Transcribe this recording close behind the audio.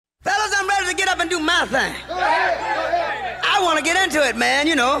and do my thing. I want to get into it, man,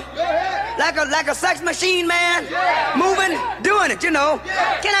 you know. Like a sex machine, man. Moving, doing it, you know.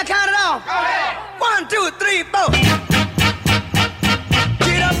 Can I count it off? 1, 2, 3, 4.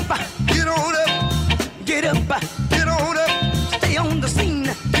 Get up, get on up, get up, get on up. Stay on the scene,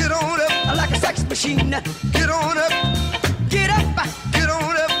 get on up. Like a sex machine, get on up, get up, get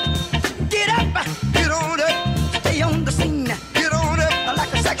on up, get up, get on up. Stay on the scene, get on up.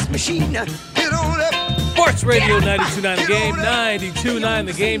 Like a sex machine, get on up. Sports Radio 92.9 The Game,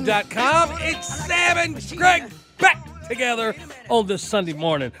 92.9thegame.com. It's Sam and Greg back together on this Sunday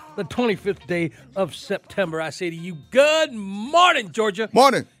morning, the 25th day of September. I say to you, good morning, Georgia.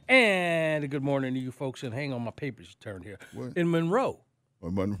 Morning. And a good morning to you folks. And hang on, my papers turned here. What? In Monroe.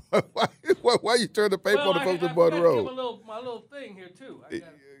 Monroe. Why you turn the paper on the folks in Monroe? My little thing here, too.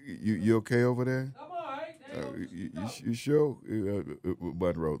 You okay over there? I'm all right. You sure?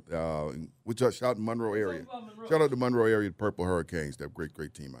 Monroe. We just shout out the Monroe area. Shout out the Monroe area, the Purple Hurricanes. That great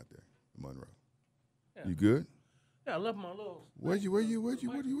team out there, Monroe. Yeah. You good? Yeah, I love my little. What are you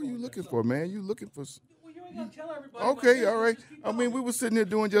looking for, man? You looking for? Well, you ain't gonna tell everybody. Okay, all right. I mean, we were sitting here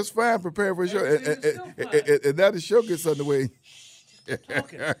doing just fine, preparing for a show, and now the show gets underway.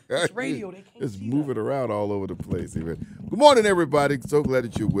 It's radio. They can't it's see moving around all over the place. Good morning, everybody. So glad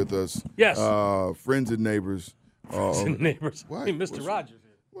that you're with us. Yes. Friends and neighbors. Neighbors. What? Hey, Mr. Rogers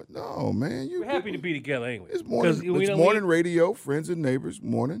here. What? No, man. We're happy to be together anyway. It's morning radio, friends and neighbors.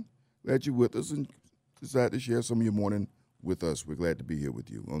 Morning. Glad you're with us and decided to share some of your morning with us. We're glad to be here with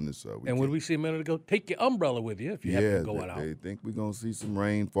you on this weekend. And what did we see a minute ago? Take your umbrella with you if you happen to go out. They think we're going to see some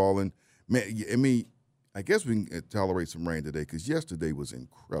rain falling. Man, I mean, I guess we can tolerate some rain today because yesterday was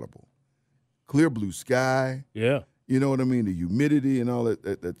incredible. Clear blue sky. Yeah. You know what I mean? The humidity and all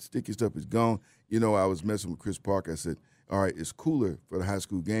that sticky stuff is gone. You know, I was messing with Chris Parker. I said, all right, it's cooler for the high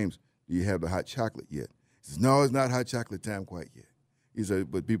school games. Do you have the hot chocolate yet? He says, no, it's not hot chocolate time quite yet. He said,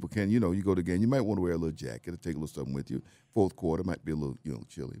 but people can, you know, you go to the game, you might want to wear a little jacket or take a little something with you. Fourth quarter might be a little,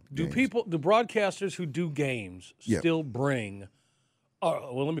 chilly. Do broadcasters who do games still bring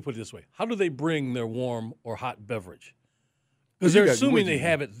well, let me put it this way. How do they bring their warm or hot beverage? Because they're assuming they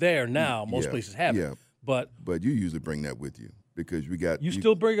have it there now. Most places have it. But you usually bring that with you because we got. You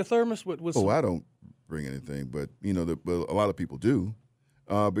still bring a thermos with some? I don't bring anything, but you know, a lot of people do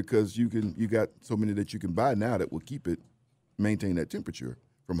because you got so many that you can buy now that will maintain that temperature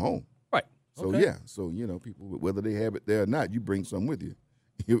from home. Right. So so you know, people whether they have it there or not, you bring some with you,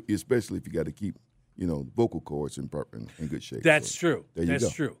 especially if you got to keep. You know, vocal cords in good shape. That's true.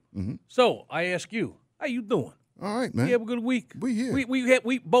 That's true. Mm-hmm. So I ask you, how you doing? All right, man. You have a good week? We here.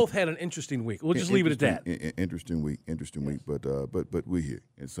 We both had an interesting week. We'll just leave it at that. Interesting week. But we're here.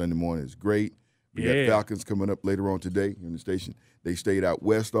 And Sunday morning is great. We got Falcons coming up later on today in the station. They stayed out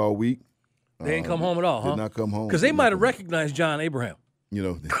west all week. They ain't come home at all, huh? Did not come home. Because they might have recognized John Abraham. You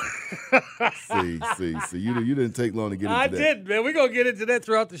know, see, you didn't take long to get into that. I did, man. We're going to get into that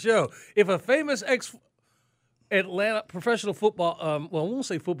throughout the show. If a famous ex-Atlanta professional football, I won't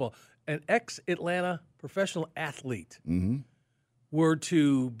say football, an ex-Atlanta professional athlete were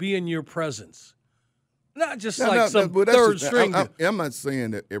to be in your presence, not just third string. I'm not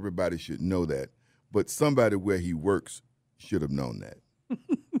saying that everybody should know that, but somebody where he works should have known that.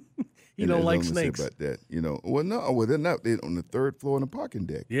 You don't like snakes. About that, you know. Well, no, they're not. They're on the third floor in the parking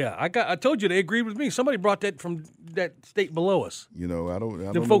deck. Yeah, I told you they agreed with me. Somebody brought that from that state below us. You know, I don't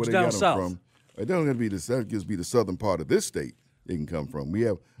know folks where they down got south. them from. It doesn't be the southern part of this state they can come from. We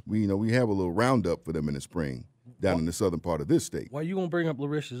have a little roundup for them in the spring down in the southern part of this state. Why you gonna bring up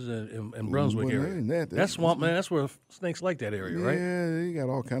Larissa's and Brunswick area? That's swamp, man. That's where snakes like that area, right? Yeah, they got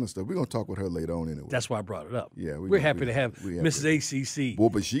all kind of stuff. We're gonna talk with her later on anyway. That's why I brought it up. Yeah, we're happy to have Mrs. ACC. Well,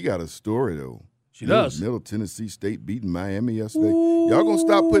 but she got a story though. She does. Middle Tennessee State beating Miami yesterday. Ooh. Y'all gonna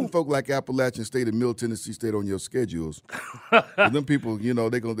stop putting folk like Appalachian State and Middle Tennessee State on your schedules. Them people, you know,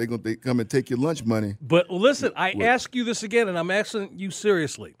 they come and take your lunch money. But listen, I ask you this again, and I'm asking you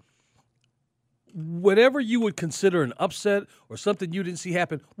seriously. Whatever you would consider an upset or something you didn't see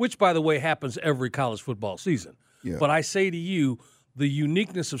happen, which, by the way, happens every college football season. Yeah. But I say to you, the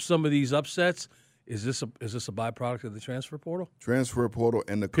uniqueness of some of these upsets. Is this a byproduct of the transfer portal? Transfer portal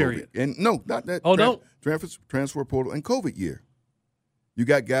and the Period. COVID. And no, not that. Oh, no. Transfer portal and COVID year. You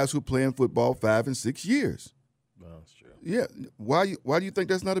got guys who are playing football 5 and 6 years. Well, that's true. Yeah. Why do you think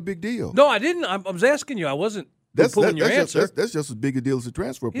that's not a big deal? No, I didn't. I was asking you. I wasn't pulling your answer. That's just as big a deal as the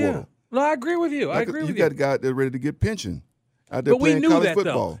transfer portal. Yeah. No, I agree with you. You got a guy that's ready to get pension out there but we playing knew college that,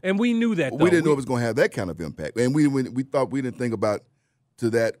 football. Though. And we knew that, though. We didn't know it was going to have that kind of impact. And we didn't think about to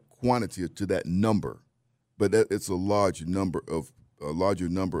that quantity, to that number. But it's a larger number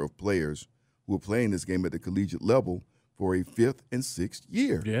of players who are playing this game at the collegiate level for a 5th and 6th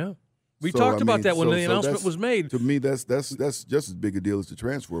year. Yeah. We talked about that when the announcement was made. To me, that's just as big a deal as the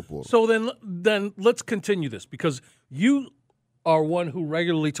transfer portal. So then let's continue this, because you are one who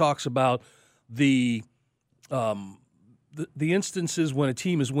regularly talks about the instances when a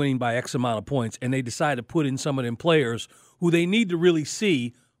team is winning by X amount of points and they decide to put in some of them players who they need to really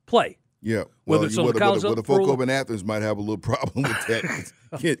see play. Yeah, whether it's on the college the folk over in Athens might have a little problem with that.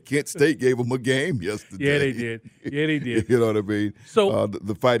 Kent State gave them a game yesterday. Yeah, they did. Yeah, they did. You know what I mean? So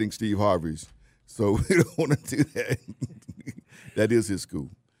the Fighting Steve Harveys. So we don't want to do that. That is his school.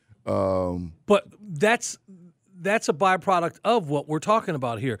 But that's a byproduct of what we're talking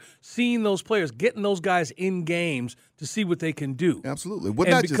about here. Seeing those players, getting those guys in games to see what they can do. Absolutely. Well,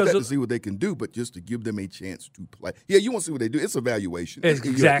 not just that to see what they can do, but just to give them a chance to play. Yeah, you want to see what they do. It's evaluation. It's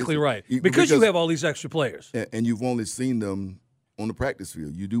exactly right. Because you have all these extra players. And you've only seen them on the practice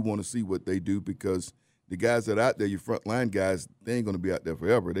field. You do want to see what they do, because the guys that are out there, your frontline guys, they ain't going to be out there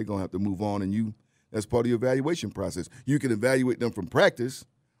forever. They're going to have to move on, and that's part of your evaluation process. You can evaluate them from practice,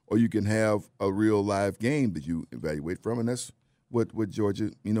 or you can have a real live game that you evaluate from, and that's what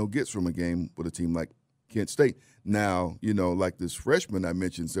Georgia, gets from a game with a team like Kent State. Now, like this freshman I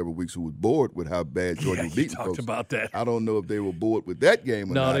mentioned several weeks who was bored with how bad Georgia was beating folks. Talked about that. I don't know if they were bored with that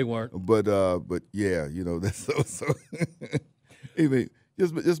game or not. No, they weren't. But yeah, that's so. Anyway,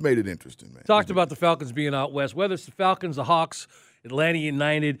 just made it interesting, man. Talked about the Falcons being out west. Whether it's the Falcons, the Hawks, Atlanta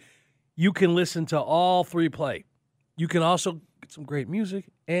United, you can listen to all three play. You can also get some great music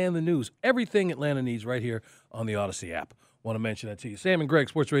and the news. Everything Atlanta needs right here on the Odyssey app. Want to mention that to you. Sam and Greg,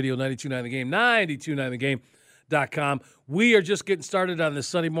 Sports Radio 92.9 The Game, 92.9thegame.com. We are just getting started on this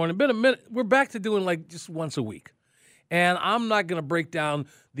Sunday morning. Been a minute. We're back to doing like just once a week. And I'm not going to break down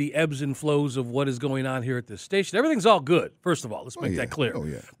the ebbs and flows of what is going on here at this station. Everything's all good, first of all. Let's make that clear. Oh,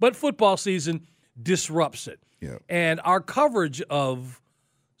 yeah. But football season disrupts it. Yeah. And our coverage of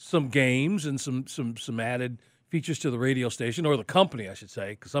some games and some added features to the radio station, or the company, I should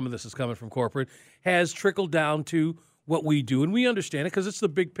say, because some of this is coming from corporate, has trickled down to what we do. And we understand it because it's the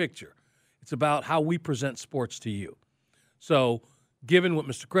big picture. It's about how we present sports to you. So given what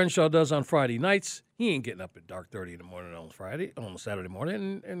Mr. Crenshaw does on Friday nights, he ain't getting up at dark 30 in the morning on Saturday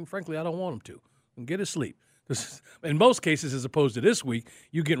morning, and frankly, I don't want him to. And get his sleep. In most cases, as opposed to this week,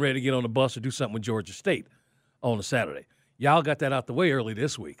 you getting ready to get on a bus or do something with Georgia State on a Saturday. Y'all got that out the way early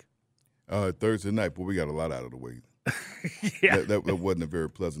this week. Thursday night, but we got a lot out of the way. Yeah. That wasn't a very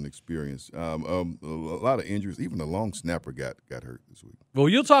pleasant experience. A lot of injuries. Even the long snapper got hurt this week. Well,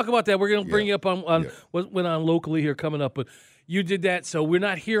 you'll talk about that. We're going to bring you up on what went on locally here coming up. But you did that, so we're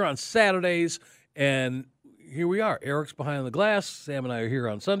not here on Saturdays, and here we are. Eric's behind the glass. Sam and I are here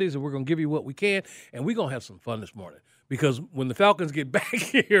on Sundays, and we're going to give you what we can, and we're going to have some fun this morning. Because when the Falcons get back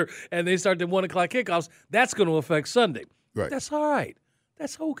here and they start the 1 o'clock kickoffs, that's going to affect Sunday. Right. That's all right.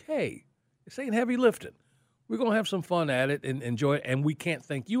 That's okay. This ain't heavy lifting. We're going to have some fun at it and enjoy it, and we can't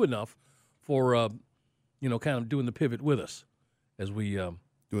thank you enough for, kind of doing the pivot with us as we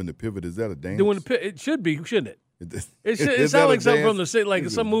doing the pivot. Is that a dance? Doing the pivot. It should be, shouldn't it? It sounds like something from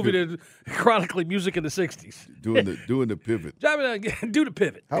some movie that chronically music in the 60s. Doing the pivot. Do the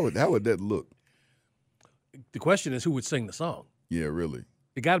pivot. How would that look? The question is, who would sing the song? Yeah, really.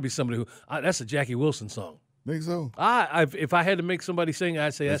 It got to be somebody who. That's a Jackie Wilson song. Think so? If I had to make somebody sing,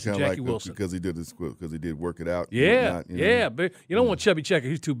 I'd say that's Jackie Wilson because he did Work It Out. Yeah, whatnot, yeah. But you don't want Chubby Checker;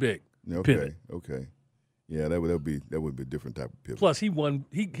 he's too big. Okay. Yeah, that would be a different type of pivot. Plus, he won.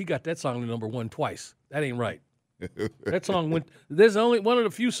 He got that song to number one twice. That ain't right. That song went. There's only one of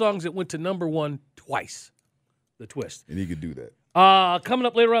the few songs that went to number one twice. The Twist. And he could do that. Coming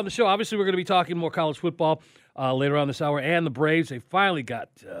up later on the show, obviously we're going to be talking more college football later on this hour. And the Braves, they finally got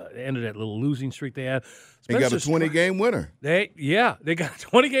ended that little losing streak they had. They got a 20-game winner. They got a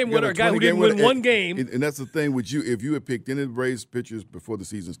 20-game winner, a guy who didn't win one game. And that's the thing with you. If you had picked any of the Braves pitchers before the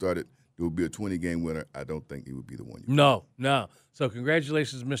season started, it would be a 20-game winner. I don't think he would be the one. No. So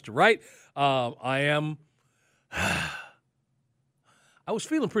congratulations, Mr. Wright. I was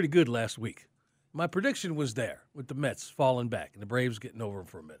feeling pretty good last week. My prediction was there with the Mets falling back and the Braves getting over them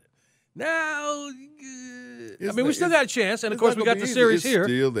for a minute. Now, we still got a chance, and of course we got the series here.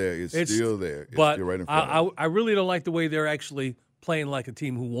 It's still there. But still right in front of I really don't like the way they're actually playing like a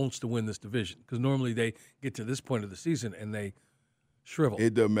team who wants to win this division, because normally they get to this point of the season and they shrivel.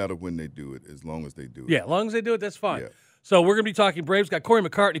 It doesn't matter when they do it, as long as they do it. Yeah, as long as they do it, that's fine. Yeah. So we're going to be talking Braves. Got Corey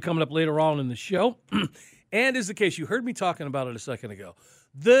McCartney coming up later on in the show. And is the case, you heard me talking about it a second ago,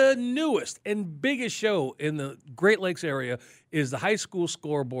 the newest and biggest show in the Great Lakes area is the High School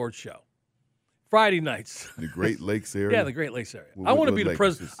Scoreboard Show. Friday nights. The Great Lakes area? Yeah, the Great Lakes area. What- I want to what be the lake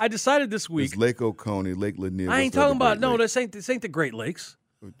president. is this? I decided this week. It's Lake Oconee, Lake Lanier. I ain't what's the other talking about, Great no, Lake? this ain't the Great Lakes.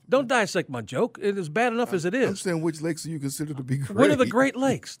 Don't dissect my joke. It is bad enough as it I'm is. saying which lakes do you consider to be great? What are the Great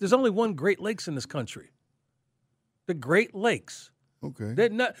Lakes? There's only one Great Lakes in this country. The Great Lakes. Okay.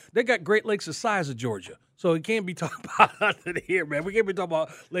 They got Great Lakes the size of Georgia. So it can't be talking about nothing here, man. We can't be talking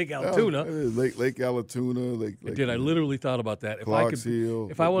about Lake Altoona. Lake Allatoona. Lake I literally thought about that. Clarks Hill.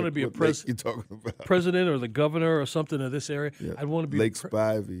 If I wanted to be a what lake you talking about? president or the governor or something of this area, Yeah. I'd want to be Lake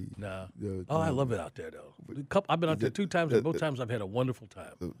Spivey. No. Yeah, Oh, I love it out there, though. I've been out there 2 times, and both times I've had a wonderful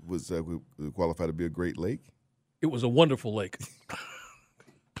time. Was qualified to be a Great Lake? It was a wonderful lake.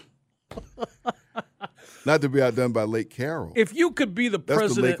 Not to be outdone by Lake Carroll. If you could be the That's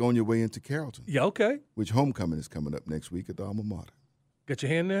president. the lake on your way into Carrollton, Yeah, okay. which homecoming is coming up next week at the alma mater. Got your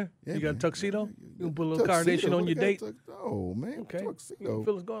hand there? Yeah, You got a man. tuxedo? Yeah, You gonna put a little tuxedo. carnation on What your I got date? Oh, man. Okay. Tuxedo.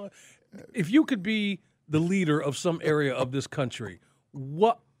 Feel what's going on. If you could be the leader of some area of this country,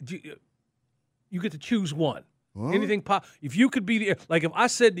 what do you get to choose one? Huh? Anything if you could be the, like if I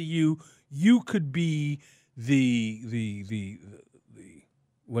said to you, you could be the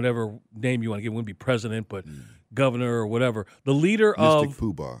whatever name you want to give, wouldn't be president, but governor or whatever, the leader Mystic of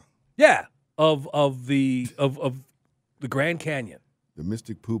Pooh Bar. yeah of the Grand Canyon. The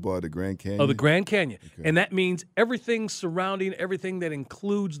Mystic Pooh Bar, the Grand Canyon. Of the Grand Canyon. Okay. And that means everything surrounding, everything that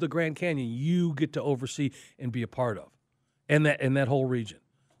includes the Grand Canyon, you get to oversee and be a part of. And that whole region.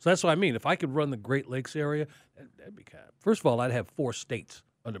 So that's what I mean. If I could run the Great Lakes area, that'd be kind of, first of all, I'd have 4 states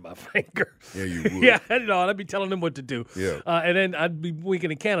under my finger. Yeah, you would. Yeah, I'd be telling them what to do. Yeah. And then I'd be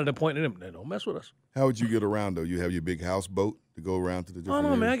winking at Canada, pointing at them. Don't mess with us. How would you get around, though? You have your big houseboat to go around to the different Oh,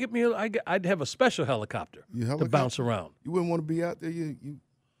 no, man. areas? I'd have a special helicopter You to helicopter? bounce around. You wouldn't want to be out there.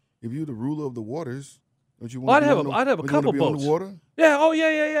 If you're the ruler of the waters, don't you Well, want I'd to have be a- I'd have a would you wanna couple be on boats. the water? Yeah, oh,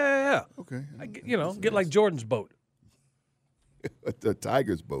 yeah. Okay. Get like Jordan's boat. the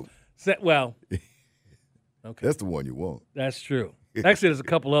Tiger's boat. Well, okay. That's the one you want. That's true. Actually, there's a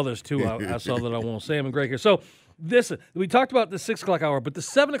couple others, too, I saw that I won't say them in Greg here. So we talked about the 6 o'clock hour, but the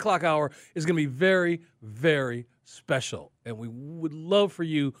 7 o'clock hour is going to be very, very special. And we would love for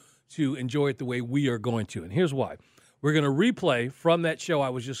you to enjoy it the way we are going to. And here's why. We're going to replay from that show I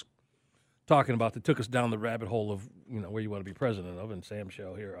was just talking about that took us down the rabbit hole of, where you want to be president of, and Sam's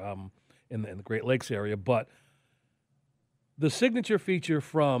show here in the Great Lakes area. But the signature feature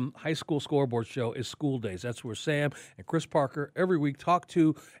from High School Scoreboard Show is School Days. That's where Sam and Chris Parker every week talk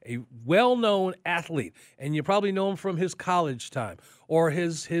to a well-known athlete. And you probably know him from his college time or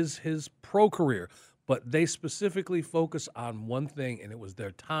his pro career. But they specifically focus on one thing, and it was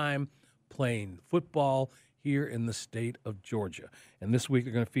their time playing football here in the state of Georgia. And this week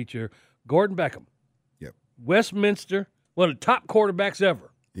they're going to feature Gordon Beckham. Yep. Westminster, one of the top quarterbacks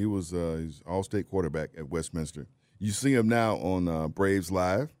ever. He was he's all-state quarterback at Westminster. You see him now on Braves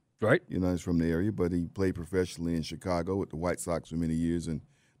Live. Right. He's from the area, but he played professionally in Chicago with the White Sox for many years and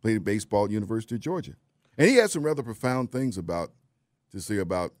played baseball at University of Georgia. And he had some rather profound things to say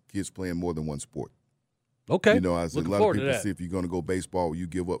about kids playing more than one sport. Okay. I said, Looking a lot of forward to people that. say if you're going to go baseball, you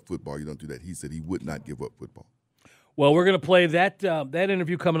give up football. You don't do that. He said he would not give up football. Well, we're going to play that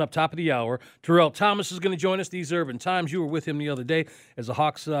interview coming up top of the hour. Terrell Thomas is going to join us. These Urban Times. You were with him the other day as the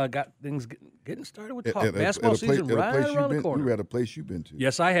Hawks got things getting started with Hawks. Basketball season right around the corner. You were at a place you've been to.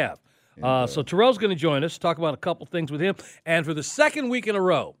 Yes, I have. So Terrell's going to join us, talk about a couple things with him. And for the second week in a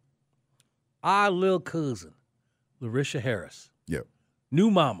row, our little cousin, Larisha Harris, Yep. new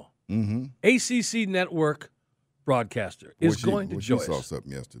mama, Mm-hmm. ACC Network broadcaster, is going to join She saw us.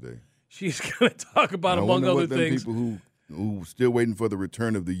 something yesterday. She's going to talk about, I among wonder other what them things. people who still waiting for the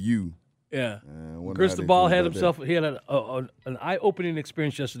return of the U. Yeah. I wonder Chris how they Ball feel had about himself. that. He had an eye-opening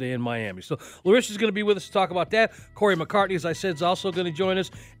experience yesterday in Miami. So Larissa's going to be with us to talk about that. Corey McCartney, as I said, is also going to join us,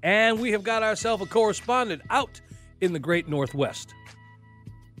 and we have got ourselves a correspondent out in the Great Northwest.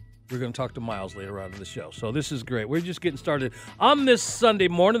 We're going to talk to Miles later on in the show. So this is great. We're just getting started on this Sunday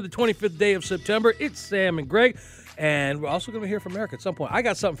morning, the 25th day of September. It's Sam and Greg, and we're also going to hear from Eric at some point. I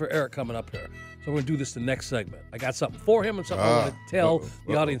got something for Eric coming up here. So we're going to do this the next segment. I got something for him and something I want to tell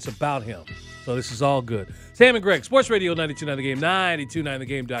the audience about him. So this is all good. Sam and Greg, Sports Radio 92.9 The Game,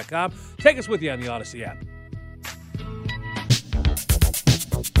 929thegame.com. Take us with you on the Odyssey app.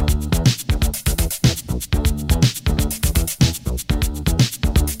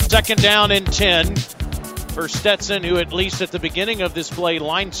 Second down and 10 for Stetson, who at least at the beginning of this play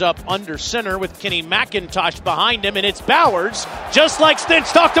lines up under center with Kenny McIntosh behind him, and it's Bowers, just like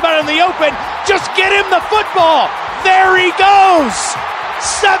Stentz talked about in the open. Just get him the football. There he goes.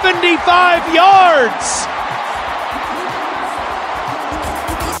 75 yards.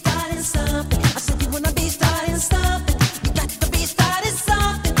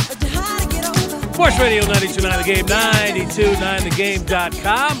 Sports Radio 92.9 The Game,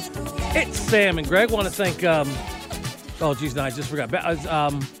 92.9thegame.com. It's Sam and Greg. Want to thank, I just forgot.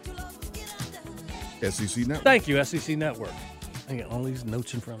 SEC Network. Thank you, SEC Network. I got all these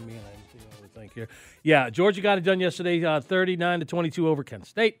notes in front of me, and I think here. Yeah, Georgia got it done yesterday, 39-22 over Kent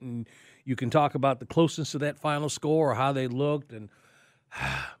State, and you can talk about the closeness of that final score or how they looked, and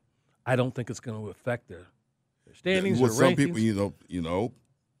I don't think it's going to affect their standings or With some rankings. people,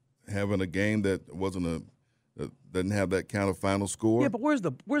 having a game that doesn't have that kind of final score. Yeah, but where's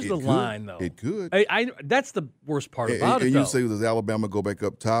the line though? It could. I that's the worst part about it. And though. you say, does Alabama go back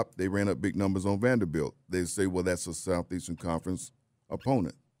up top? They ran up big numbers on Vanderbilt. They say, well, that's a Southeastern Conference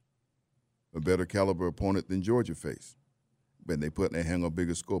opponent, a better caliber opponent than Georgia faced. But they hang a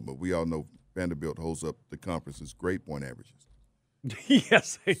bigger score. But we all know Vanderbilt holds up the conference's grade point averages.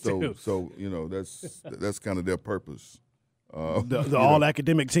 Yes, they do. So that's kind of their purpose. The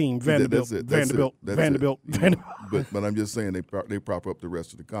all-academic team, Vanderbilt, Vanderbilt. But I'm just saying they prop up the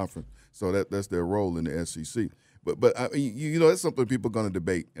rest of the conference. So that's their role in the SEC. But that's something people are going to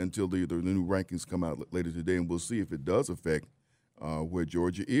debate until the new rankings come out later today, and we'll see if it does affect where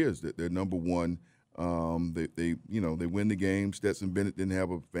Georgia is. That they're number one. They win the game. Stetson Bennett didn't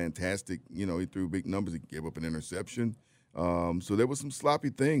have a fantastic. He threw big numbers. He gave up an interception. So there were some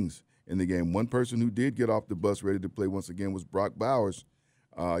sloppy things in the game. One person who did get off the bus ready to play once again was Brock Bowers.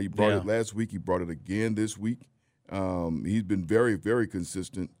 He brought it last week. He brought it again this week. He's been very, very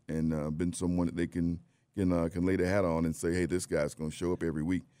consistent and been someone that they can lay their hat on and say, hey, this guy's going to show up every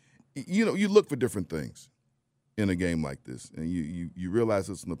week. You look for different things in a game like this, and you realize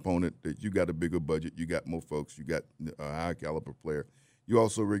it's an opponent that you got a bigger budget, you got more folks, you got a high caliber player. You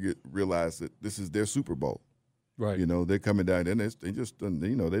also realize that this is their Super Bowl. Right. They're coming down, and they just, they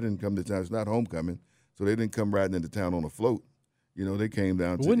didn't come to town. It's not homecoming, so they didn't come riding into town on a float. They came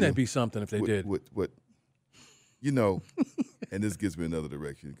down. Wouldn't that be something if they did? And this gets me another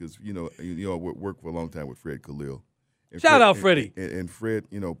direction because I worked for a long time with Fred Khalil. Shout out, Freddie. And Fred,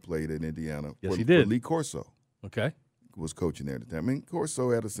 played in Indiana. Yes, he did. Lee Corso. Okay. Was coaching there at the time. I mean, Corso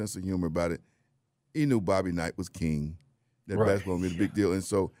had a sense of humor about it. He knew Bobby Knight was king. That basketball made a big deal, and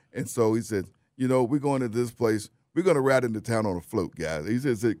so he said, we're going to this place. We're going to ride into town on a float, guys. He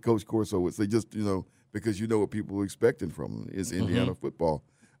said Coach Corso would say, just, because what people were expecting from him is Indiana football.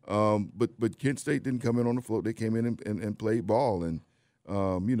 But Kent State didn't come in on the float. They came in and played ball. And,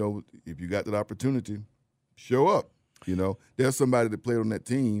 if you got that opportunity, show up. There's somebody that played on that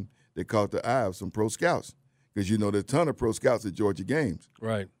team that caught the eye of some pro scouts because, there's a ton of pro scouts at Georgia games.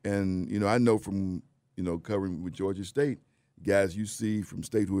 Right. And, I know from, covering with Georgia State, guys you see from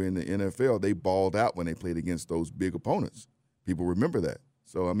State who are in the NFL, they balled out when they played against those big opponents. People remember that.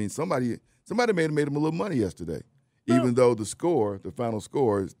 So, I mean, somebody made them a little money yesterday, even though the final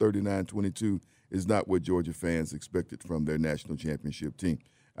score is 39-22, is not what Georgia fans expected from their national championship team.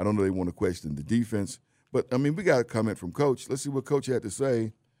 I don't know they want to question the defense, but, I mean, we got a comment from Coach. Let's see what Coach had to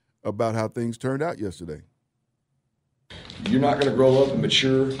say about how things turned out yesterday. You're not going to grow up and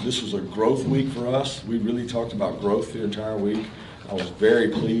mature. This was a growth week for us. We really talked about growth the entire week. I was very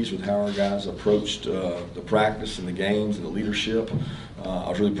pleased with how our guys approached the practice and the games and the leadership. I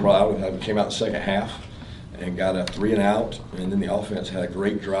was really proud of how we came out in the second half and got a 3-and-out, and then the offense had a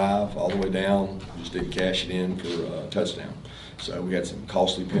great drive all the way down, just didn't cash it in for a touchdown. So we had some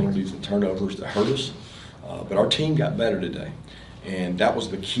costly penalties and turnovers that hurt us, but our team got better today. And that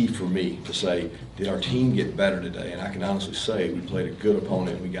was the key for me to say, did our team get better today? And I can honestly say we played a good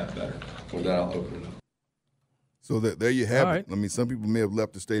opponent and we got better. With that, I'll open it up. So there you have All it. right. I mean, some people may have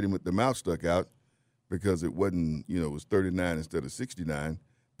left the stadium with their mouth stuck out because it wasn't, it was 39 instead of 69.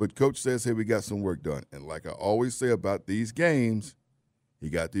 But Coach says, hey, we got some work done. And like I always say about these games,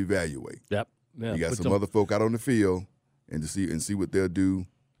 you got to evaluate. Yep. Yeah, you got some other folk out on the field and see what they'll do,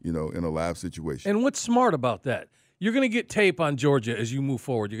 in a live situation. And what's smart about that? You're going to get tape on Georgia as you move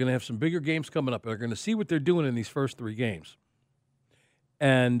forward. You're going to have some bigger games coming up. They're going to see what they're doing in these first 3 games.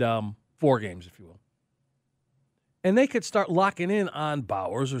 And 4 games, if you will. And they could start locking in on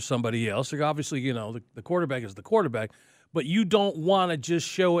Bowers or somebody else. They're obviously, the quarterback is the quarterback. But you don't want to just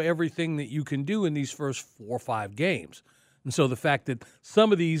show everything that you can do in these first 4 or 5 games. And so the fact that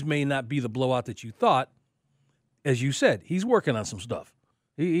some of these may not be the blowout that you thought, as you said, he's working on some stuff.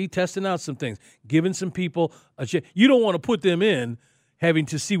 He testing out some things, giving some people a chance. You don't want to put them in having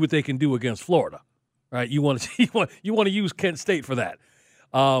to see what they can do against Florida, right? You want to use Kent State for that.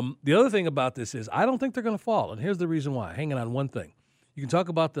 The other thing about this is I don't think they're going to fall, and here's the reason why. Hanging on one thing. You can talk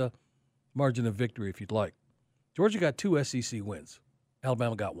about the margin of victory if you'd like. Georgia got 2 SEC wins.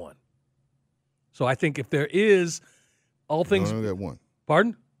 Alabama got 1. So I think if there is all things – No, they got 1.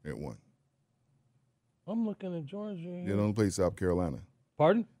 Pardon? They got 1. I'm looking at Georgia. They don't play South Carolina.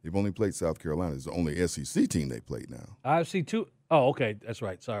 Pardon? They've only played South Carolina. It's the only SEC team they played now. I see 2. Oh, okay. That's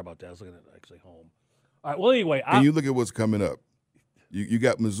right. Sorry about that. I was looking at actually home. All right. Well, anyway. And you look at what's coming up. You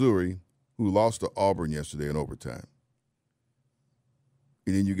got Missouri, who lost to Auburn yesterday in overtime.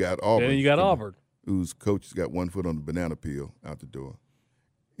 And then you got Auburn. Auburn. Whose coach has got one foot on the banana peel out the door.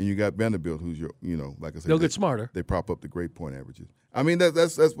 And you got Vanderbilt, who's like I said, they'll get smarter. They prop up the grade point averages. I mean,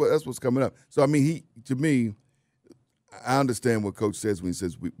 that's what's coming up. So I mean, to me, I understand what Coach says when he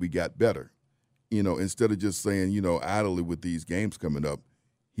says we got better. Instead of just saying idly with these games coming up,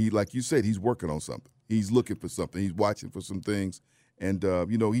 he, like you said, he's working on something. He's looking for something. He's watching for some things, and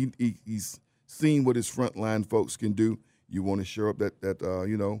he's seen what his frontline folks can do. You want to show up that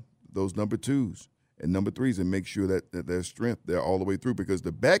those number 2s and number 3s and make sure that their strength there all the way through, because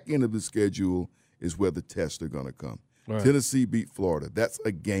the back end of the schedule is where the tests are going to come. Right. Tennessee beat Florida. That's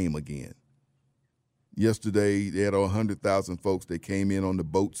a game again. Yesterday, they had 100,000 folks. They came in on the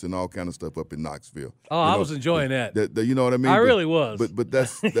boats and all kind of stuff up in Knoxville. Oh, I was enjoying that. You know what I mean? I really was. But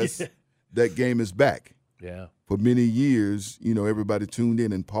that's that game is back. Yeah. For many years, everybody tuned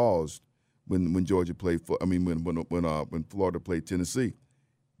in and paused when Georgia played. When Florida played Tennessee.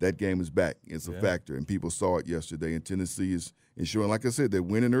 That game is back. It's a factor, and people saw it yesterday. And Tennessee is ensuring, like I said, they're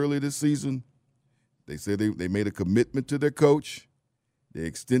winning early this season. They said they made a commitment to their coach. They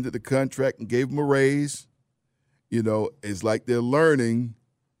extended the contract and gave him a raise. It's like they're learning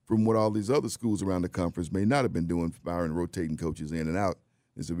from what all these other schools around the conference may not have been doing, firing, rotating coaches in and out.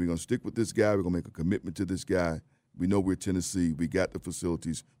 They said, we're going to stick with this guy. We're going to make a commitment to this guy. We know we're Tennessee. We got the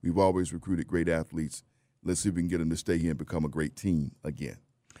facilities. We've always recruited great athletes. Let's see if we can get them to stay here and become a great team again.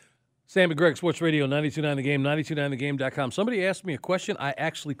 Sam McGregor, Sports Radio, 92.9 The Game, 92.9thegame.com. Somebody asked me a question. I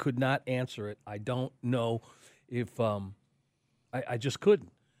actually could not answer it. I don't know if I just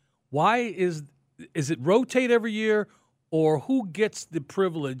couldn't. Why is it rotate every year, or who gets the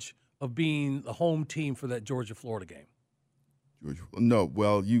privilege of being the home team for that Georgia-Florida game? No,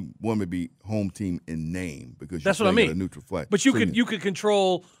 well, you want to be home team in name because that's what I mean. A neutral flag. But you could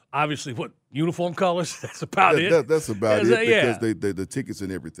control obviously what uniform colors. That's about it. That's about it because the tickets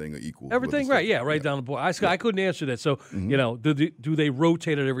and everything are equal. Everything right? Yeah, right down the board. I couldn't answer that. So do they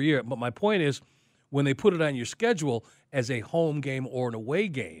rotate it every year? But my point is, when they put it on your schedule as a home game or an away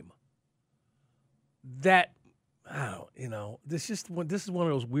game, this is one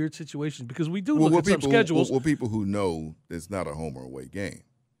of those weird situations because we do look at some schedules. Well, people who know it's not a home or away game,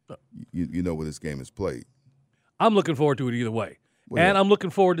 you know where this game is played. I'm looking forward to it either way. And I'm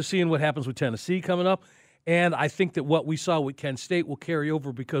looking forward to seeing what happens with Tennessee coming up. And I think that what we saw with Kent State will carry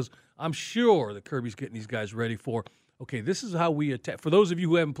over because I'm sure that Kirby's getting these guys ready for, okay, this is how we attack. For those of you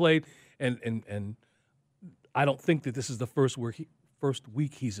who haven't played, and I don't think that this is the first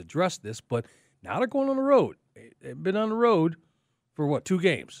week he's addressed this, but now they're going on the road. They've been on the road for, 2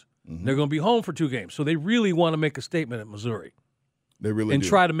 games? Mm-hmm. They're going to be home for 2 games. So they really want to make a statement at Missouri. They really and do.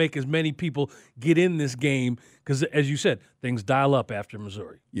 Try to make as many people get in this game because, as you said, things dial up after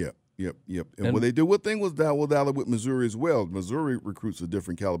Missouri. Yep. And what they do, one thing was dial up with Missouri as well. Missouri recruits a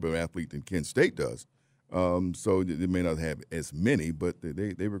different caliber athlete than Kent State does. So they may not have as many, but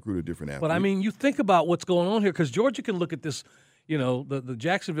they recruit a different athlete. But, I mean, you think about what's going on here because Georgia can look at this, the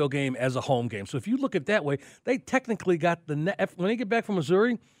Jacksonville game as a home game. So if you look at it that way, they technically got when they get back from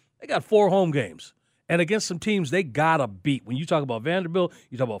Missouri, they got 4 home games. And against some teams they got to beat. When you talk about Vanderbilt,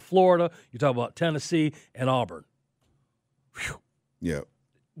 you talk about Florida, you talk about Tennessee and Auburn. Whew. Yeah.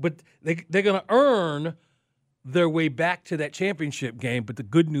 But they're going to earn their way back to that championship game. But the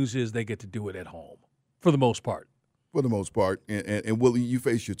good news is they get to do it at home for the most part. For the most part. And will you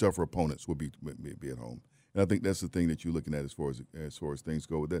face your tougher opponents will be at home. And I think that's the thing that you're looking at as far as things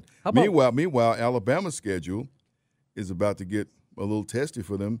go with that. Meanwhile, Alabama's schedule is about to get a little testy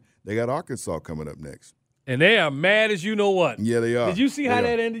for them. They got Arkansas coming up next. And they are mad as you know what. Yeah, they are. Did you see how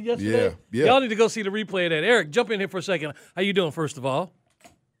that ended yesterday? Yeah. Y'all need to go see the replay of that. Eric, jump in here for a second. How you doing, first of all?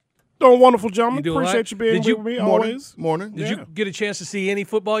 Doing wonderful, gentlemen. right? Appreciate you being with me always. Morning. Did you get a chance to see any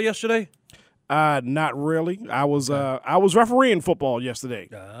football yesterday? Not really. I was refereeing football yesterday,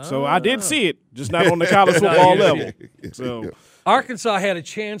 so I did see it, just not on the college football level. So Arkansas had a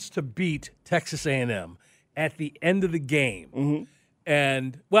chance to beat Texas A&M at the end of the game. Mm-hmm.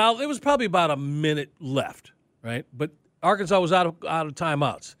 And, well, it was probably about a minute left, right? But Arkansas was out of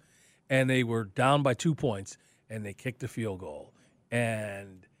timeouts, and they were down by 2 points, and they kicked a field goal.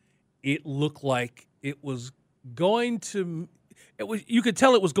 And it looked like it was going to – you could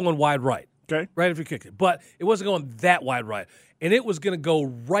tell it was going wide right. Okay. Right if you kicked it. But it wasn't going that wide right. And it was going to go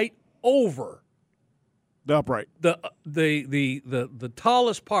right over the upright. The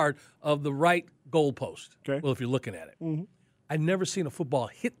tallest part of the right goalpost. Okay. Well, if you're looking at it. I've never seen a football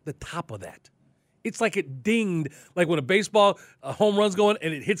hit the top of that. It's like it dinged, like when a home run's going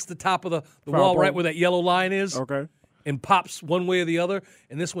and it hits the top of the wall right where that yellow line is. Okay. And pops one way or the other.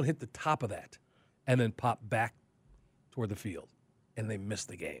 And this one hit the top of that and then popped back toward the field. And they missed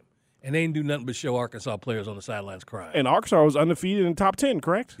the game. And they didn't do nothing but show Arkansas players on the sidelines crying. And Arkansas was undefeated in the top 10,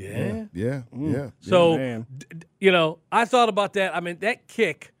 correct? Yeah. Yeah. So, man. I thought about that. I mean, that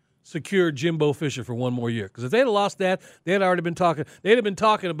kick secured Jimbo Fisher for one more year. Because if they'd have lost that, they'd already been talking. They'd have been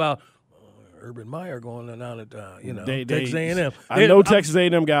talking about Urban Meyer going down at Texas A&M. I know Texas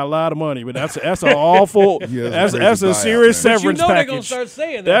A&M got a lot of money, but that's an awful. That's a serious severance package. package. They're gonna start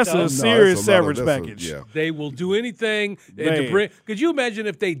saying that's that. a serious severance package. They will do anything to bring. Could you imagine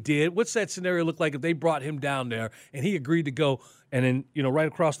if they did? What's that scenario look like if they brought him down there and he agreed to go, and then right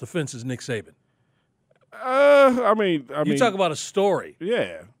across the fence is Nick Saban? I mean, you talk about a story.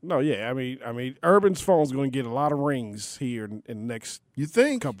 Yeah, no, yeah. I mean, Urban's phone's going to get a lot of rings here in the next. You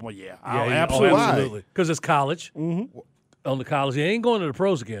think? Couple, yeah, absolutely. Because it's college. Mm-hmm. On the college, he ain't going to the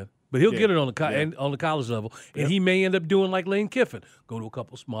pros again, but he'll get it on the college level, and he may end up doing like Lane Kiffin, go to a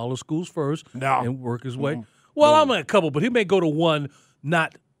couple smaller schools first, and work his way. Well, I'm at a couple, but he may go to one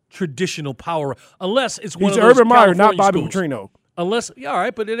not traditional power, unless it's one of those Urban Meyer, not Bobby schools. Petrino. Unless, all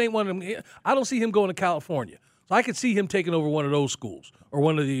right, but it ain't one of them. I don't see him going to California. So I could see him taking over one of those schools or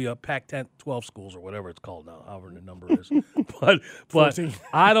one of the Pac-10, 12 schools or whatever it's called now, however the number is. but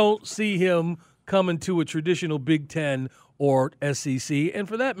I don't see him coming to a traditional Big Ten or SEC. And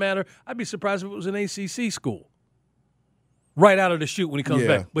for that matter, I'd be surprised if it was an ACC school right out of the chute when he comes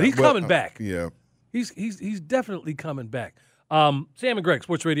back. But he's coming back. Yeah. He's definitely coming back. Sam and Greg,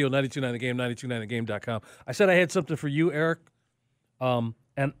 Sports Radio 92.9 The Game, 92.9thegame.com. I said I had something for you, Eric. And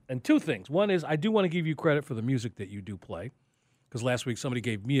two things. One is I do want to give you credit for the music that you do play, because last week somebody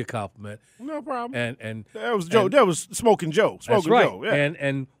gave me a compliment. No problem. And that was Joe. That was Smoking Joe. That's right. Joe. Yeah.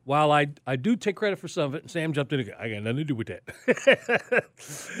 And while I do take credit for some of it, and Sam jumped in again, I got nothing to do with that.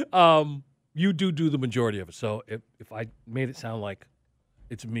 You do the majority of it. So if I made it sound like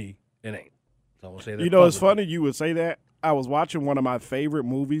it's me, it ain't. So I want to say that. It's funny you would say that. I was watching one of my favorite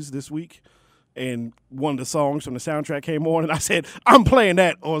movies this week, and one of the songs from the soundtrack came on, and I said, I'm playing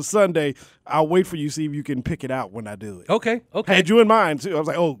that on Sunday. I'll wait for you to see if you can pick it out when I do it. Okay. Had you in mind, too. I was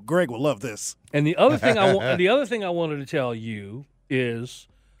like, oh, Greg will love this. And the other thing I wanted to tell you is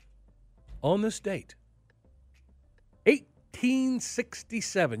on this date,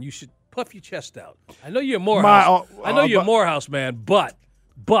 1867, you should puff your chest out. I know you're a Morehouse man, but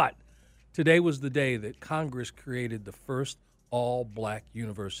today was the day that Congress created the first all-black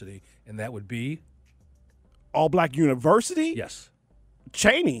university, and that would be? All-black university? Yes.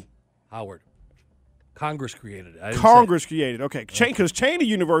 Cheney. Howard. Congress created it. Created, okay. Because Cheney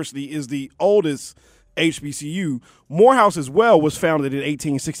University is the oldest HBCU. Morehouse as well was founded in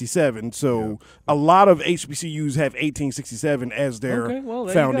 1867, so a lot of HBCUs have 1867 as their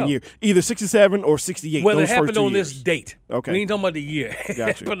founding year. Either 67 or 68. Well, it happened on this date. Okay. We ain't talking about the year. It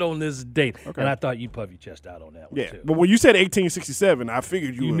happened on this date. Okay. And I thought you'd puff your chest out on that one, too. But when you said 1867, I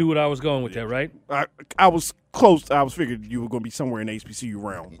figured you knew what I was going with that, right? I was close. I was figured you were going to be somewhere in the HBCU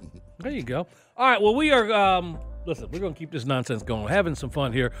realm. There you go. All right, well, we are listen, we're going to keep this nonsense going. We're having some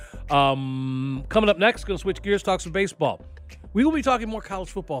fun here. Coming up next, going to switch gears, talk some baseball. We will be talking more college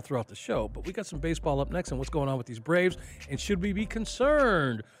football throughout the show, but we got some baseball up next and what's going on with these Braves, and should we be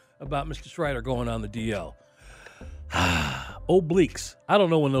concerned about Mr. Strider going on the DL? Obliques. I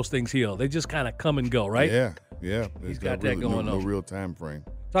don't know when those things heal. They just kind of come and go, right? Yeah. He's got that going on. No real time frame.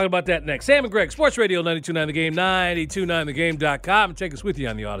 Talking about that next. Sam and Greg, Sports Radio 92.9 The Game, 92.9thegame.com. Take us with you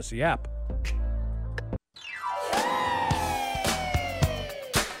on the Odyssey app.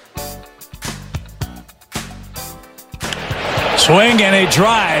 Swing and a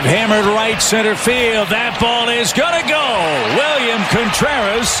drive, hammered right center field. That ball is going to go. William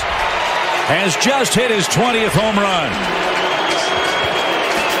Contreras has just hit his 20th home run.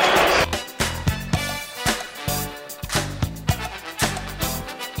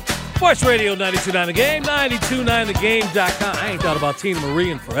 Sports Radio 92.9 The Game, 92.9thegame.com. I ain't thought about Tina Marie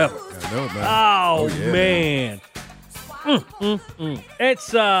in forever. I know, man. Man. It's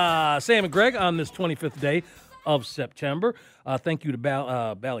Sam and Greg on this 25th day of September. Thank you to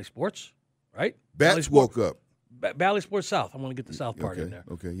Bally Sports, right? Bats woke up. Bally Sports South. I want to get the South part in there.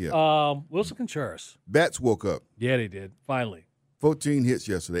 Okay, yeah. Wilson Contreras. Bats woke up. Yeah, they did. Finally. 14 hits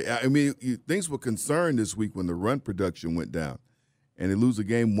yesterday. I mean, things were concerned this week when the run production went down, and they lose a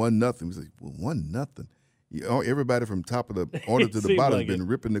game 1-0. We said, well, 1-0. Everybody from top of the order to the bottom has been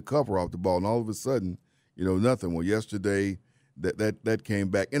ripping the cover off the ball, and all of a sudden, nothing. Well, yesterday that came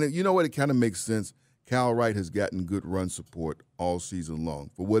back. And you know what? It kind of makes sense. Kyle Wright has gotten good run support all season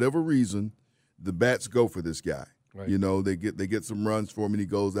long. For whatever reason, the bats go for this guy. Right. You know, they get some runs for him, and he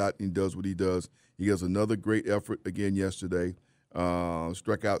goes out and he does what he does. He has another great effort again yesterday.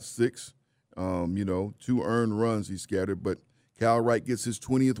 Struck out 6. 2 earned runs he scattered, but Kyle Wright gets his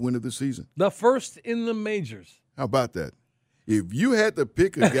 20th win of the season. The first in the majors. How about that? If you had to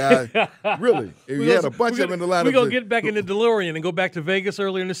pick a guy, really, if you had a bunch of them in the lineup. We're going to get back in the DeLorean and go back to Vegas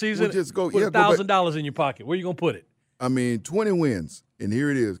earlier in the season. We'll just go, put $1,000 in your pocket. Where are you going to put it? I mean, 20 wins, and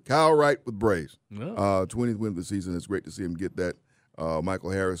here it is. Kyle Wright with Braves. 20th win of the season. It's great to see him get that. Michael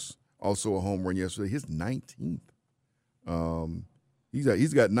Harris, also a home run yesterday. His 19th.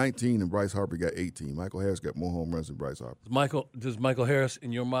 He's got 19, and Bryce Harper got 18. Michael Harris got more home runs than Bryce Harper. Does Michael Harris,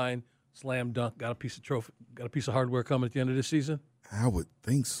 in your mind, slam dunk, got a piece of trophy, got a piece of hardware coming at the end of this season? I would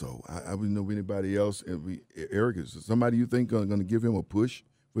think so. I wouldn't know anybody else. Eric, is somebody you think going to give him a push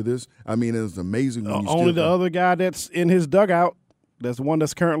for this? I mean, it's amazing. When only the other guy that's in his dugout, that's the one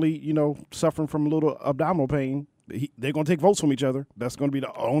that's currently, suffering from a little abdominal pain. They're going to take votes from each other. That's going to be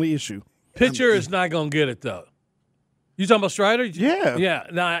the only issue. Pitcher is not going to get it, though. You talking about Strider? Yeah. Yeah.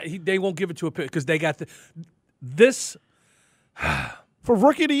 Nah, they won't give it to a pitcher because they got this. For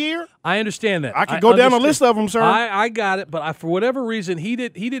Rookie of the Year? I understand that. I can go down a list of them, sir. I got it, but for whatever reason, he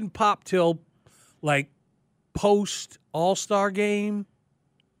didn't pop till like post All-Star game.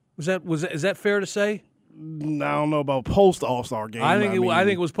 Is that fair to say? I don't know about post All-Star game. I think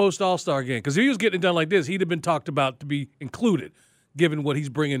it was post All-Star game because if he was getting it done like this, he'd have been talked about to be included, given what he's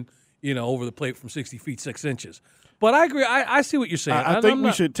bringing, over the plate from 60 feet 6 inches. But I agree. I see what you're saying. I think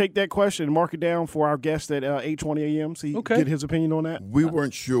we should take that question and mark it down for our guest at 8:20 a.m. See, get his opinion on that. We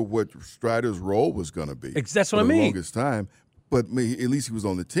weren't sure what Strider's role was going to be. That's what I mean. For the longest time, but at least he was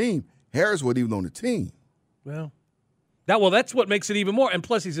on the team. Harris wasn't even on the team. Well, that's what makes it even more. And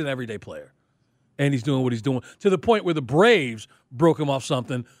plus, he's an everyday player, and he's doing what he's doing to the point where the Braves broke him off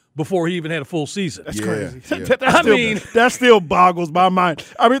something before he even had a full season. That's crazy. Yeah. That still boggles my mind.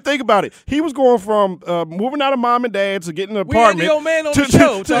 I mean, think about it. He was going from moving out of mom and dad to getting an apartment. We had the old man on the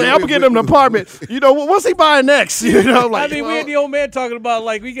show. I'm getting him an apartment. What's he buying next? We had the old man talking about,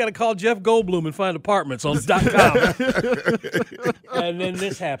 we got to call Jeff Goldblum and find apartments on .com. And then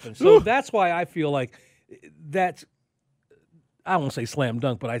this happened. So that's why I feel like that's, I won't say slam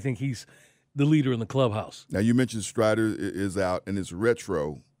dunk, but I think he's the leader in the clubhouse. Now, you mentioned Strider is out, and it's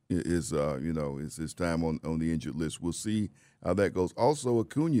retro. Is it's his time on the injured list. We'll see how that goes. Also,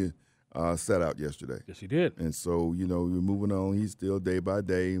 Acuna sat out yesterday. Yes, he did. And so we're moving on. He's still day by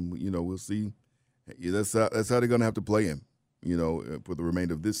day, and we'll see. That's how they're going to have to play him. For the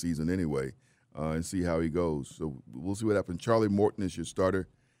remainder of this season anyway, and see how he goes. So we'll see what happens. Charlie Morton is your starter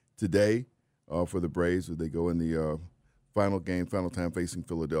today for the Braves as they go in the final time facing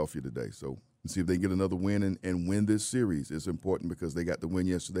Philadelphia today. So. And see if they get another win and win this series. It's important because they got the win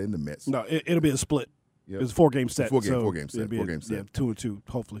yesterday in the Mets. No, it'll be a split. Yep. It's a 4-game set. Four game set. Yeah, 2-2,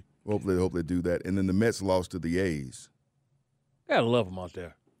 hopefully. Hopefully they do that. And then the Mets lost to the A's. You gotta love them out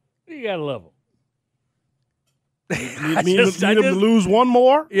there. You gotta love them. Need them to lose one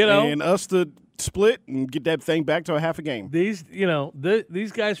more, and us to split and get that thing back to a half a game. These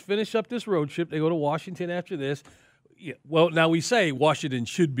guys finish up this road trip. They go to Washington after this. Yeah, well, now we say Washington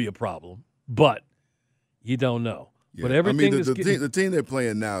should be a problem. But you don't know. Yeah. But everything the team they're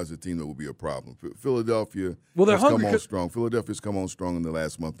playing now is a team that will be a problem. Philadelphia they're has come on strong. Philadelphia's come on strong in the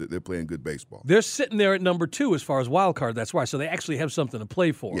last month. They're playing good baseball. They're sitting there at number 2 as far as wild card. That's why. So they actually have something to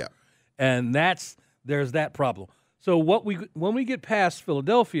play for. Yeah. And there's that problem. So when we get past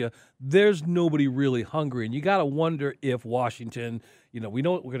Philadelphia, there's nobody really hungry. And you got to wonder if Washington, we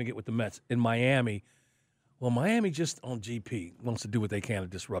know what we're going to get with the Mets in Miami. Well, Miami just on GP wants to do what they can to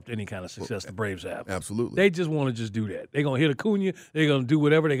disrupt any kind of success the Braves have. Absolutely. They just want to just do that. They're going to hit Acuna. They're going to do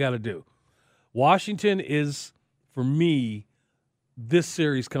whatever they got to do. Washington is, for me, this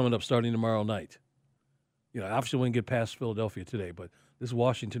series coming up starting tomorrow night. Obviously we didn't get past Philadelphia today, but this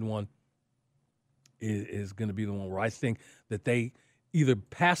Washington one is going to be the one where I think that they either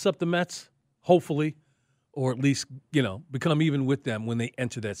pass up the Mets, hopefully, or at least, become even with them when they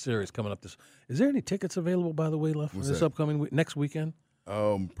enter that series coming up. Is there any tickets available, by the way, left for this upcoming next weekend?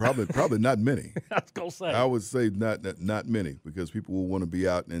 Probably not many. I was gonna say. I would say not many because people will want to be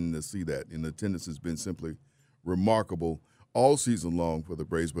out and to see that. And the attendance has been simply remarkable all season long for the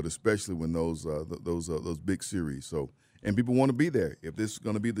Braves, but especially when those big series. So, and people want to be there. If this is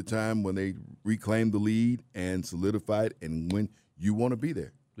going to be the time when they reclaim the lead and solidify it and win, you want to be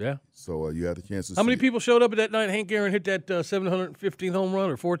there. Yeah. So you had the chance to see How many people showed up at that night? Hank Aaron hit that 715th home run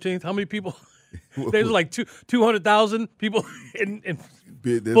or 14th? How many people? There's like 200,000 people in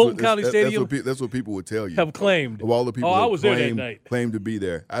That's Fulton County Stadium. That's what people would tell you. Have claimed. Of all the people I that was there that night. claimed to be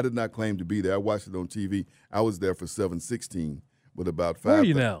there. I did not claim to be there. I watched it on TV. I was there for 7/16 with about 5. Where are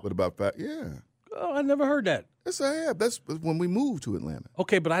you now? With about 5. Yeah. Oh, I never heard that. Yes, I have. That's when we moved to Atlanta.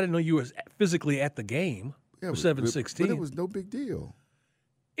 Okay, but I didn't know you were physically at the game for 7/16. But it was no big deal.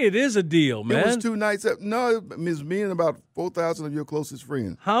 It is a deal, man. It was 2 nights. No, it was me and about 4,000 of your closest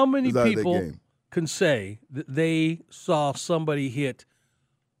friends. How many was out of that people game. can say that they saw somebody hit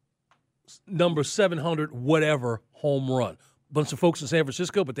number 700 whatever home run? Bunch of folks in San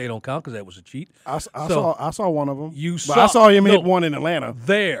Francisco, but they don't count because that was a cheat. I saw one of them. I saw him hit one in Atlanta.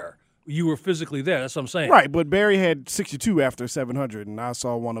 There. You were physically there. That's what I'm saying. Right, but Barry had 62 after 700, and I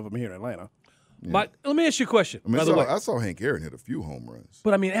saw one of them here in Atlanta. Yeah. Let me ask you a question. I by the way. I saw Hank Aaron hit a few home runs.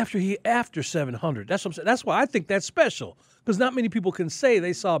 But I mean, after 700, that's what I'm saying. That's why I think that's special, because not many people can say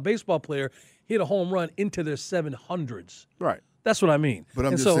they saw a baseball player hit a home run into their 700s. Right. That's what I mean. But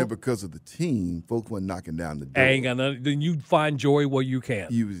I'm just saying because of the team, folks weren't knocking down the door. I ain't got nothing. Then you find joy where you can.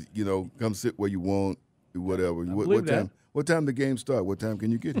 Come sit where you want, whatever. that. What time the game start? What time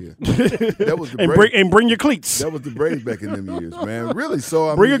can you get here? That was the and bring your cleats. That was the Braves back in them years, man. Really.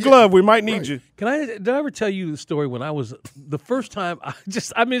 So bring a glove. We might need you. Did I ever tell you the story when I was the first time?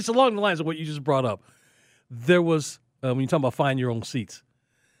 It's along the lines of what you just brought up. There was when you talk about find your own seats.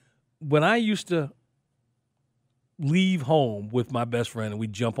 When I used to leave home with my best friend and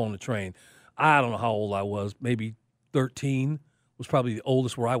we'd jump on the train, I don't know how old I was, maybe 13 was probably the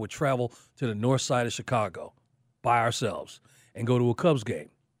oldest, where I would travel to the north side of Chicago by ourselves and go to a Cubs game.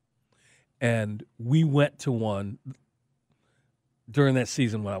 And we went to one during that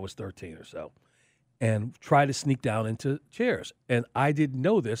season when I was 13 or so and tried to sneak down into chairs. And I didn't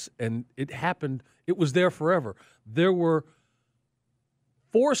know this, and it happened. It was there forever. There were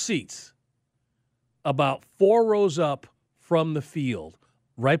 4 seats about 4 rows up from the field,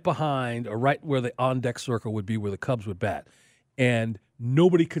 right behind or right where the on-deck circle would be where the Cubs would bat. And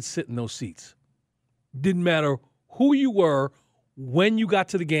nobody could sit in those seats. Didn't matter who you were, when you got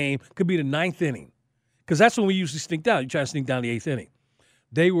to the game, could be the 9th inning, because that's when we usually sneak down. You try to sneak down the 8th inning.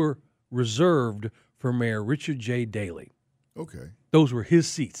 They were reserved for Mayor Richard J. Daley. Okay. Those were his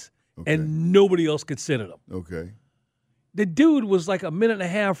seats, and nobody else could sit in them. Okay. The dude was like a minute and a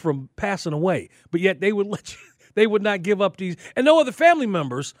half from passing away, but yet they would let you. They would not give up these, and no other family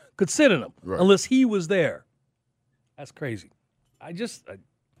members could sit in them unless he was there. That's crazy.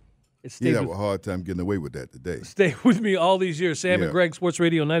 You'd have a hard time getting away with that today. Stay with me all these years. Sam and Greg, Sports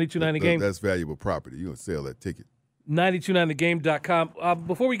Radio 92.9 The Game. That's valuable property. You're going to sell that ticket. 92.9thegame.com.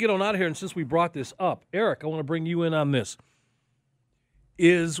 Before we get on out of here, and since we brought this up, Eric, I want to bring you in on this.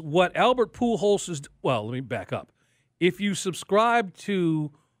 Is what Albert Pujols is – well, let me back up. If you subscribe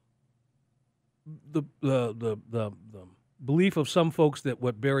to the belief of some folks that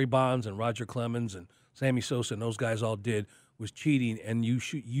what Barry Bonds and Roger Clemens and Sammy Sosa and those guys all did was cheating, and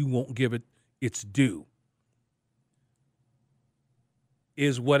you won't give it its due.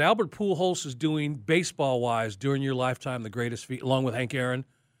 Is what Albert Pujols is doing baseball-wise during your lifetime the greatest feat, along with Hank Aaron,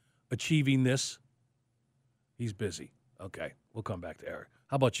 achieving this? He's busy. Okay, we'll come back to Eric.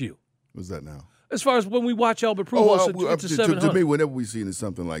 How about you? What's that now? As far as when we watch Albert Pujols, it's a 700. To me, whenever we see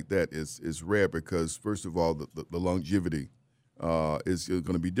something like that, it's rare because, first of all, the longevity is going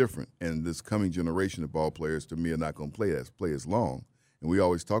to be different. And this coming generation of ball players, to me, are not going to play as long. And we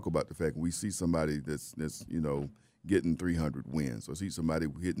always talk about the fact we see somebody that's getting 300 wins, or see somebody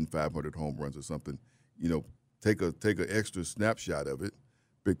hitting 500 home runs or something. Take an extra snapshot of it,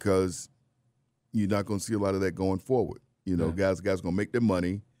 because you're not going to see a lot of that going forward. Guys going to make their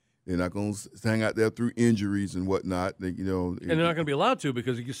money. They're not going to hang out there through injuries and whatnot. And they're not going to be allowed to,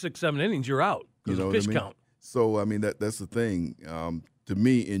 because you get 6-7 innings, you're out. Because of pitch count. So, that's the thing. To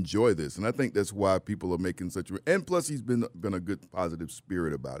me, enjoy this. And I think that's why people are making and plus he's been a good, positive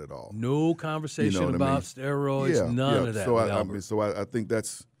spirit about it all. No conversation about steroids, none of that. So I think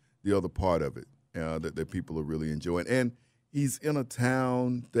that's the other part of it that people are really enjoying. And he's in a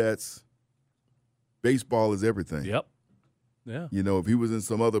town that's baseball is everything. Yep. Yeah. If he was in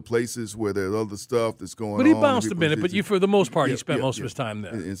some other places where there's other stuff that's going on. But he bounced a minute, but for the most part, he spent most of his time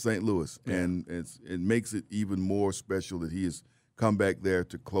there. In St. Louis. Yeah. And it makes it even more special that he has come back there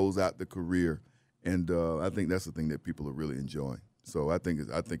to close out the career. And I think that's the thing that people are really enjoying. So I think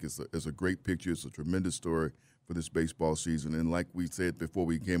it's a great picture. It's a tremendous story for this baseball season. And like we said before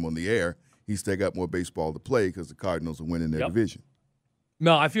we came on the air, he's still got more baseball to play because the Cardinals are winning their division.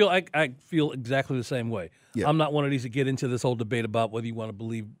 No, I feel exactly the same way. Yeah. I'm not one of these to get into this whole debate about whether you want to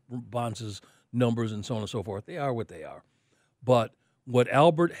believe Bonds' numbers and so on and so forth. They are what they are. But what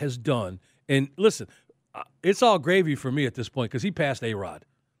Albert has done, And listen, it's all gravy for me at this point because he passed A-Rod.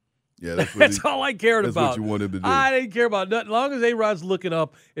 Yeah, that's, That's all I cared that's about. what you want him to do. I didn't care about nothing. As long as A-Rod's looking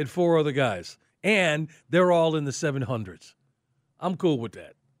up at 4 other guys. And they're all in the 700s. I'm cool with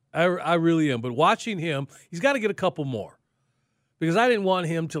that. I really am. But watching him, he's got to get a couple more. Because I didn't want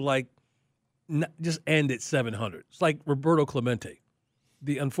him to, just end at 700. It's like Roberto Clemente.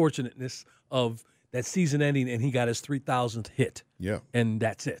 The unfortunateness of that season ending, and he got his 3,000th hit. Yeah. And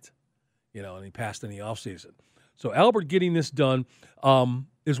that's it. And he passed in the offseason. So Albert getting this done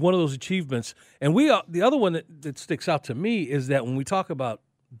is one of those achievements. And the other one that sticks out to me is that when we talk about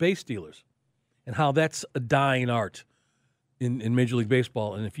base stealers and how that's a dying art in Major League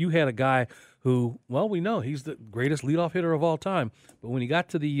Baseball, and if you had a guy who, well, we know he's the greatest leadoff hitter of all time, but when he got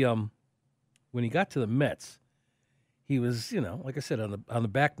to the Mets, he was, like I said, on the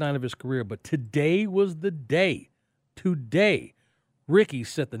back nine of his career. But today was the day. Today, Ricky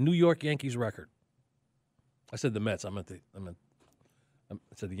set the New York Yankees record. I said the Mets. I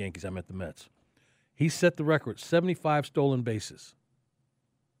said the Yankees. I meant the Mets. He set the record, 75 stolen bases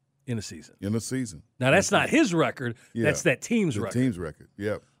in a season. Now, that's not his record. Yeah. That's that team's record. The team's record,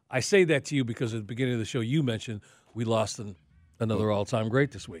 yep. I say that to you because at the beginning of the show you mentioned we lost another all-time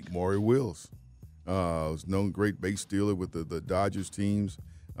great this week. Maury Wills. Was known great base stealer with the Dodgers teams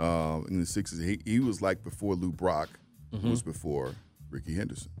in the 60s. He was like before Lou Brock, was before Ricky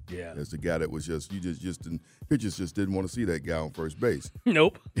Henderson. Yeah. As the guy that was just pitchers just didn't want to see that guy on first base.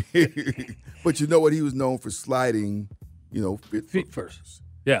 Nope. But you know what? He was known for sliding, feet first.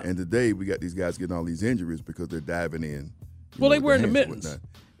 Yeah. And today we got these guys getting all these injuries because they're diving in. Well, they wearing the mittens.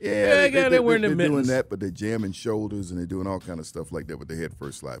 Yeah, they're wearing the mittens. They're doing that, but they're jamming shoulders and they're doing all kind of stuff like that with their head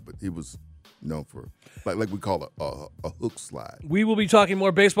first slide. But he was known for, like we call a hook slide. We will be talking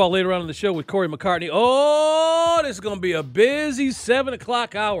more baseball later on in the show with Corey McCartney. Oh, this is going to be a busy 7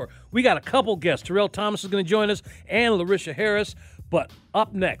 o'clock hour. We got a couple guests. Terrell Thomas is going to join us and Larisha Harris. But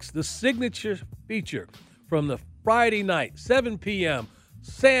up next, the signature feature from the Friday night, 7 p.m.,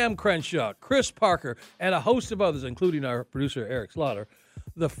 Sam Crenshaw, Chris Parker, and a host of others, including our producer, Eric Slaughter,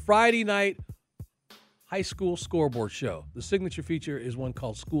 the Friday night high school scoreboard show. The signature feature is one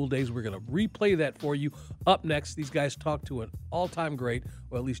called School Days. We're going to replay that for you. Up next, these guys talk to an all-time great,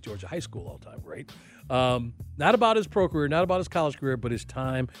 or at least Georgia high school all-time great. Not about his pro career, not about his college career, but his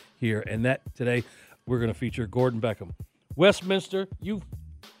time here. And that today, we're going to feature Gordon Beckham. Westminster, you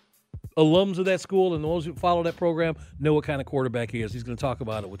alums of that school and those who follow that program know what kind of quarterback he is. He's going to talk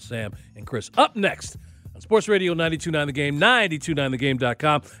about it with Sam and Chris. Up next on Sports Radio 92.9 The Game,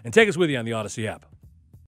 92.9thegame.com, and take us with you on the Odyssey app.